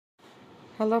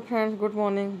Hello friends, good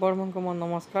morning. बड़ मन को मोर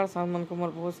नमस्कार, सान मन को मोर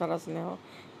बहुत सारा स्नेह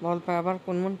भल पाइबार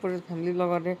कुनमुन पुरोहित फैमिली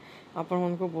लगरे आपण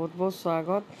मन को बहुत बहुत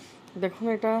स्वागत। देखुन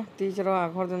यहाँ तीजर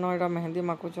आगर दिन यहाँ मेहंदी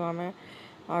माखुचु आम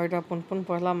आईटा पुनपुन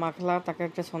पहला माखला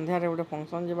ताके संध्यारे गोटे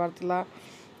फंक्शन जबार थिला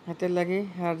हेते लगी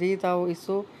रीत आउ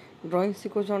ईसु ड्राइंग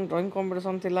शिखुछन। ड्राइंग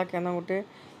कंपटीशन थिला केना गोटे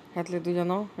हेतले दुई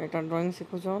जन यहाँ ड्राइंग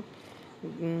शिखुछन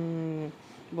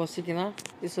बसिकिना।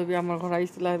 ईसु भी आम घर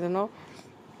आईला दिन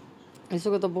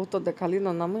इसको तो बहुत देखाली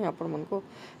नना मुई आपण मन को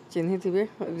चिन्ही थे।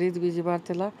 रीत भी जबार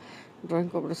थिला ड्राइंग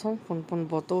कंपटीशन पुन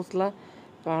बतौला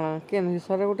काଣା केन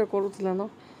विषय गोटे करूला न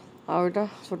आईटा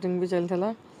शूटिंग भी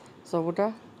चलता सबूटा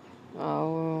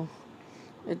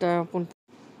आटा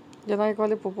जेना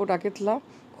कहली पुपू डाकी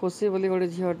खुशी बोली गोटे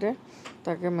झीटे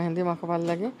ताके मेहंदी माखबार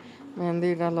लगे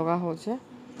मेहंदी इटा लगा हो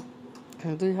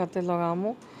दुई हाथे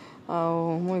लगामु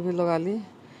मुई भी लगाली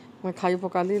मुई खाई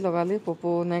पकाली लगाली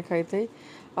पुपू नहीं खाई थी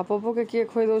आ पपू के किए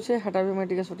खुई दौचे हेटा भी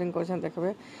मुझे शूटिंग कर देखबे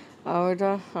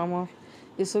आटा आम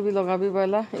ईसु भी लगा भी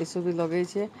पाला ईसु भी लगे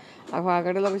आग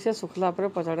आगड़े लगे सुखला पर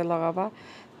पचाड़े लगाबा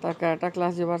तार कैटा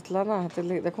क्लास जबार था ना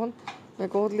हेते देखुन मैं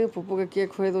कहली पुपू के किए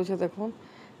खुई दौचे देखुन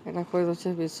यहाँ खुई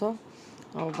दौचे विष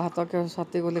आ भात के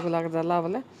सती गुली गुला देला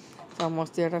बोले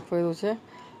मस्ती एटा खुई दौचे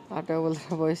आ टेबुल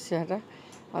बस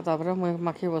आपर मुई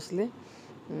माखी बसली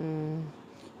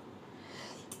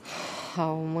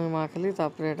मुई माखली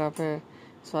तापर एटा फिर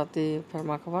स्वाति फिर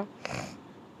माखबा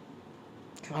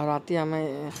और राति आम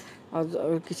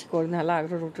किसी करना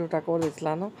आगे रुटी उटा कर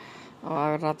देला न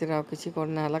राति किसी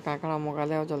करना काकड़ा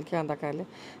मगाले और जलखिया अंदा खाइले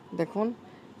देखुन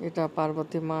यहाँ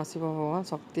पार्वती माँ शिव भगवान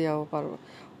शक्ति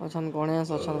अच्छा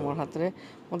गणेश अच्छा मोर हाथ में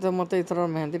मत मत इथर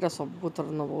मेहंदीटा सबू थर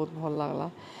न बहुत भल लगला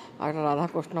आ राधा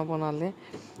कृष्ण बनाले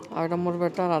आ मोर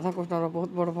बेटा राधा कृष्ण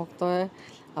बहुत बड़ भक्त है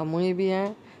आ मुई भी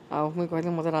है आ मुई कहली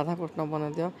मत राधा कृष्ण बना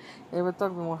दियो एवं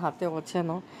तक मोर हाथे अच्छे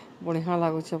न बढ़िया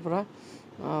लगुच पूरा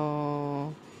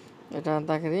यहाँ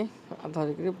एंता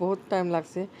धरिकी बहुत टाइम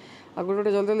लगसी आ गोटे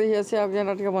गोटे जल्दी जल्दी आसी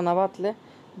आगे टे बनाबा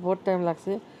बहुत टाइम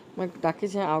लगसी मुझे डाकी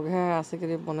आगे आसिक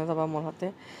बनईदबा मोर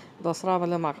हाथे दसरा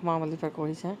बेले माखमा बोली फिर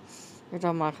कही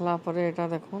यहाँ माखला यहाँ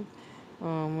देखुन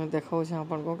मुझे देखा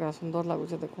आपन को क्या सुंदर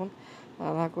लगुच देखुन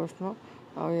राधा कृष्ण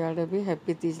आड़े भी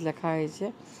हैप्पी तीज लिखाई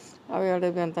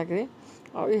आड़े भी एंता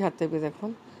हाथे भी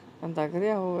देखुन एंता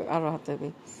आर हाथे भी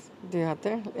दुई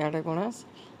हाथे इे गणेश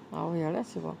आड़े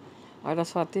शिव आटा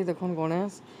स्वाति देखुन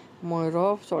गणेश मयूर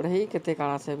चढ़ई केते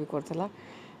काଣା से भी करथिला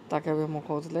ताके भी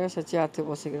मुखौले से चेयर थी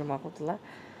बसिक माखुला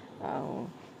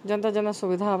जेनता जेना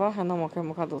सुविधा हवा हेना मखे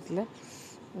मुखा दौले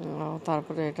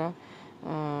तारपर यहाँ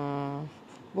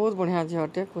बहुत बढ़िया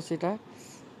झीटे खुशीटा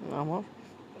आमर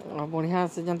बढ़िया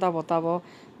से जनता बताब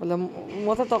बोले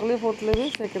मत तकलीफ होते भी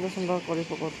से केते सुंदर कर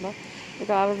पकाला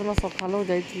यहाँ आर दिन सका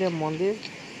जाइए मंदिर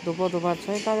धूप दुबा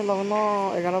छुई तार लग्न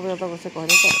 11 बजे तक से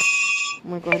कहले तो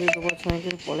मुई कहली धूप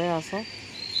छुईक पलि आस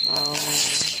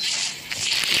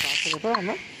आम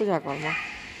पूजा करमा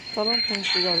चलो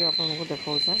पूजा भी आपको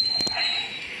देखा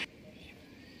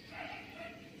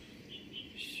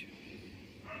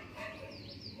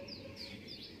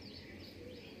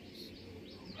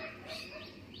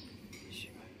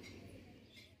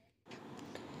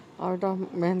आटा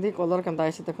मेहंदी कलर केन्ता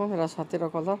आसी देखो मेरा छातीर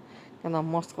कलर केना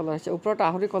मस्त कलर है ऊपरटा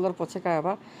आहरी कलर पछेका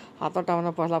हेबा हाथटा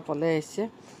मैंने पहला पले आसी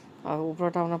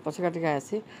ऊपरटा मैंने पछेका टी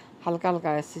आसी हल्का हल्का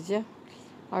आसी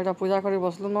आटा पूजा कर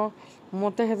बसलु न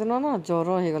मत हेदिन ना ज्वर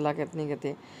होगला केतनी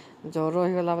केते ज्वर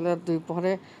होगला बोले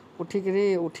दुपहरे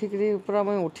उठिकी पूरा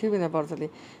मुझे उठी भी नहीं पार्ली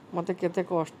मत केते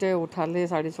कष्टे उठाली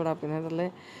शाढ़ी छुड़ा पिंधेदेले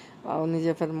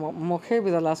आजे फिर मखे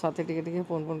भी देला स्वाति टी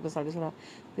पुन पुन पे शाढ़ी छुड़ा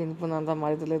पिन पुन अंदा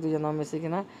मारिदेले दुई जन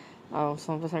मिसिकिना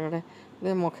समझ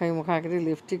सागड़े मखाई मुखाक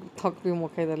लिपस्टिक थक भी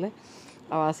मखईदेले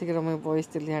आसिक मुझे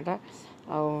बसती यहाँ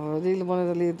रील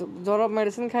बनईदेली ज्वर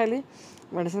मेडिसिन खाइली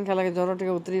मेडिसिन खाइला के ज्वर टे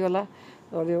उतरीगला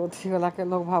उतरीगला के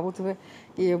लोग भावुवे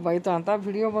ये बाई तो आंता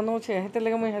भिड बनाऊे हेते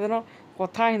लगे मुझे हेदिन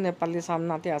कथा ही नहीं पाली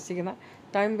सामना आसिकिना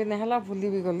टाइम भी नहीं भूली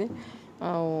भी गली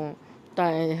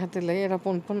हेते लगे यहाँ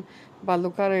पुन पुन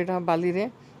बालुकार यहाँ बाली रे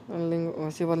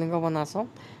शिवलिंग बनास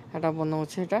यहाँ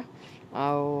बनाऊे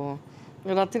यहाँ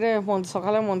राति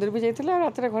सका मंदिर भी जाइए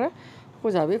रात घरे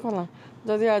पूजा भी कला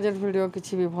जदि आज वीडियो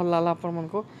किसी भी भल लगा आप मन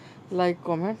को लाइक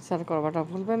कमेंट शेयर करवाटा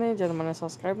भूलबे नहीं जो मैंने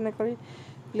सब्सक्राइब नहीं करी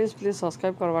प्लीज़ प्लीज़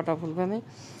सब्सक्राइब करवाटा भूलबे नहीं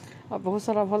आ बहुत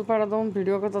सारा भल पाड़ा दून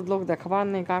वीडियो के तो लोग देखबार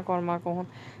नहीं क्या करमा कहन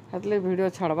हेतले वीडियो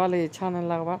छाड़वा ले इच्छा नहीं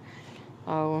लगवा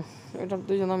आटा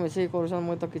दुई जन मिसिक कर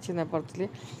मुझे तो किसी नहीं पार्ली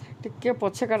टे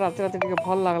पछेका राति राति टे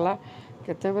भल लगला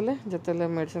केते बेले जिते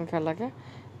मेडिसिन खाइला के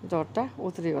ज्वरटा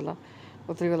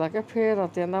उतरीगला के फिर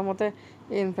राति एंता मत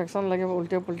इनफेक्शन लगे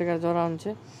उल्टे पुल्टे का ज्वर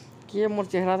आनुचे किए मोर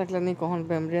चेहरा देखले नहीं कहन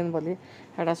बेमरियन बोली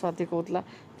हेटा स्वाति कहला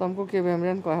तुमको किए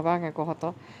बेमरियन कहबा के कहत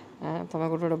तुम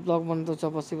गोटे गोटे ब्लॉग बन दौच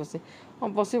बसी बसी हाँ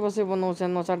बसी बसी बनाऊे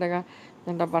नचा डेगा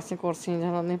जेनटा बासी करसी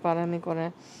जेन नहीं पारे नहीं करे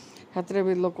हेतरे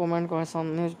भी लोग कमेंट कहसन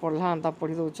न्यूज पढ़ला एंता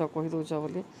पढ़ी दौच कही दौच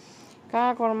बोली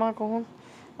क्या करमा कहूँ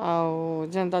आउ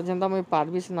जेनता जेनता मुई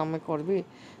पार्बी सीना मुई करबी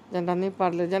जेनटा नहीं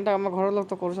पारले जेनटा आम घर लोग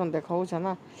तो कर देखाऊे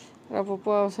ना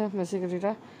पुपु आसे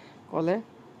मिसिकरीटा कले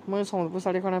मुई सम्बलपुर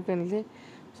शाढ़ी खड़ा पिंधली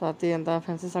स्वाति एंता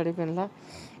फैंसी शाढ़ी पिंधला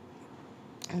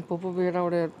पुपु भी एटा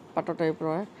गोटे पाट टाइप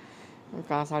रे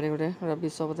क्या शाढ़ी गोटे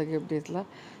विश्व बोधे गिफ्ट देता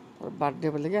बर्थडे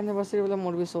बोले कि एनिवर्सरी बोले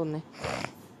मोर भी शो नहीं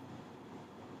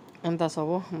एंता सब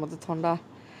मत ठंडा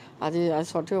आज आज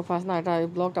षठी उपास ना यहाँ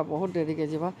ब्लॉगटा बहुत डेरी के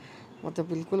जीवा मत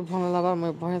बिल्कुल भल लगा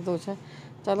मुझे भय दौचे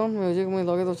चलो म्यूजिक मुझे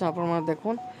लगे दौचे आप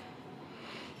देखुन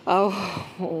आउ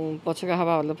पछका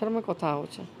हवा बोले फिर मुझे कथा हो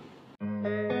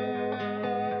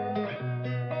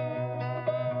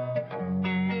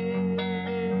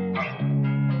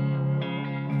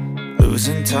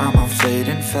Losing time, I'm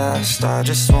fading fast. I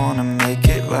just wanna make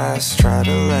it last. Try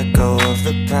to let go of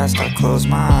the past. I close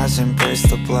my eyes, embrace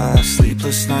the blast.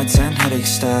 Sleepless nights and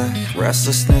headaches stack.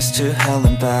 Restlessness to hell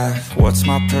and back. What's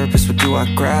my purpose? What do I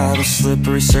grab? A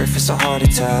slippery surface, a heart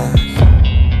attack.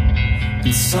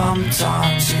 And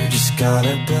sometimes you just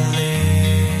gotta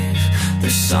believe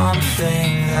there's something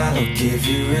that'll give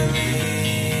you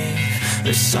relief.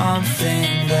 There's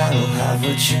something that'll have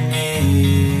what you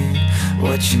need.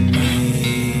 What you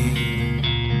need.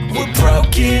 We're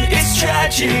broken, it's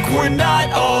tragic. We're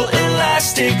not all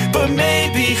elastic, but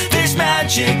maybe there's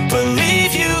magic.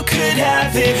 Believe you could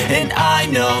have it. And I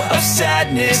know of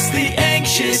sadness, the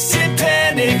anxious and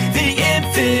panic, the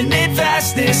infinite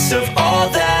vastness of all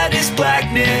that is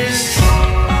blackness.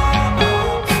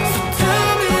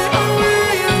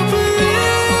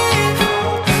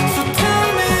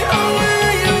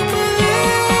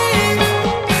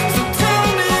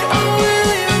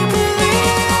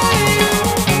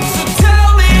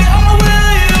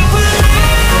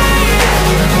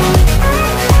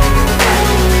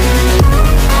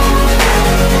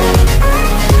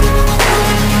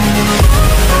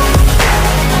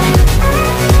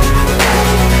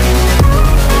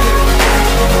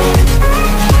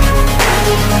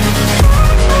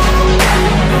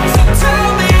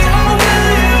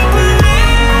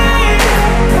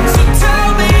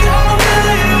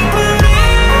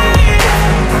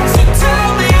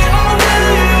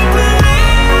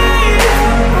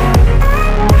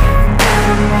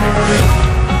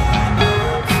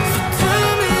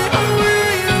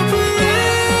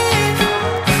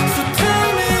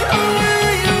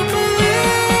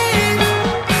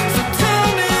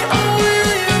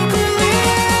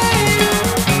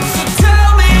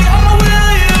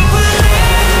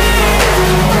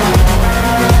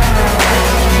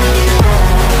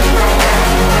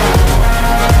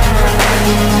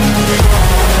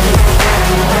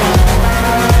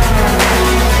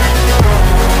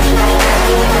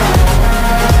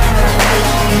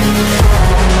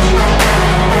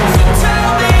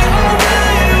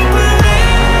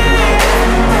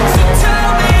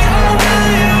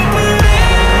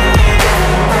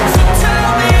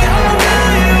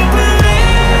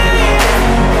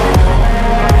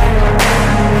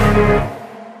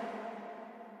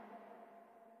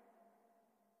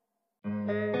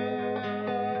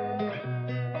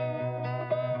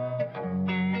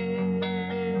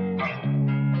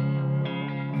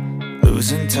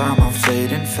 Losing time, I'm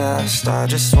fading fast. I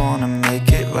just wanna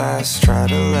make it last. Try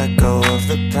to let go of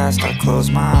the past. I close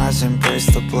my eyes, embrace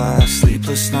the blast.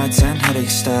 Sleepless nights and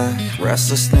headaches stack.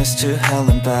 Restlessness to hell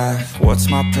and back. What's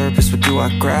my purpose? What do I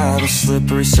grab? A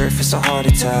slippery surface, a heart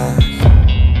attack.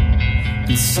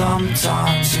 And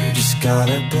sometimes you just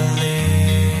gotta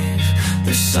believe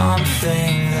there's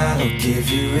something that'll give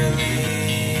you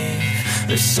relief.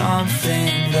 There's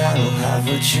something that'll have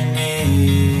what you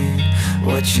need.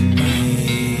 What you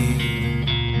need.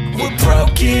 We're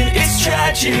broken, it's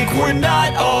tragic. We're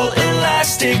not all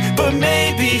elastic, but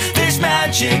maybe there's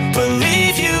magic.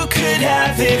 Believe you could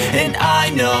have it. And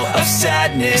I know of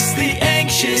sadness, the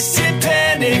anxious and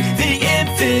panic, the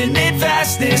infinite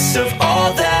vastness of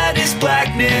all that is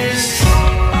blackness.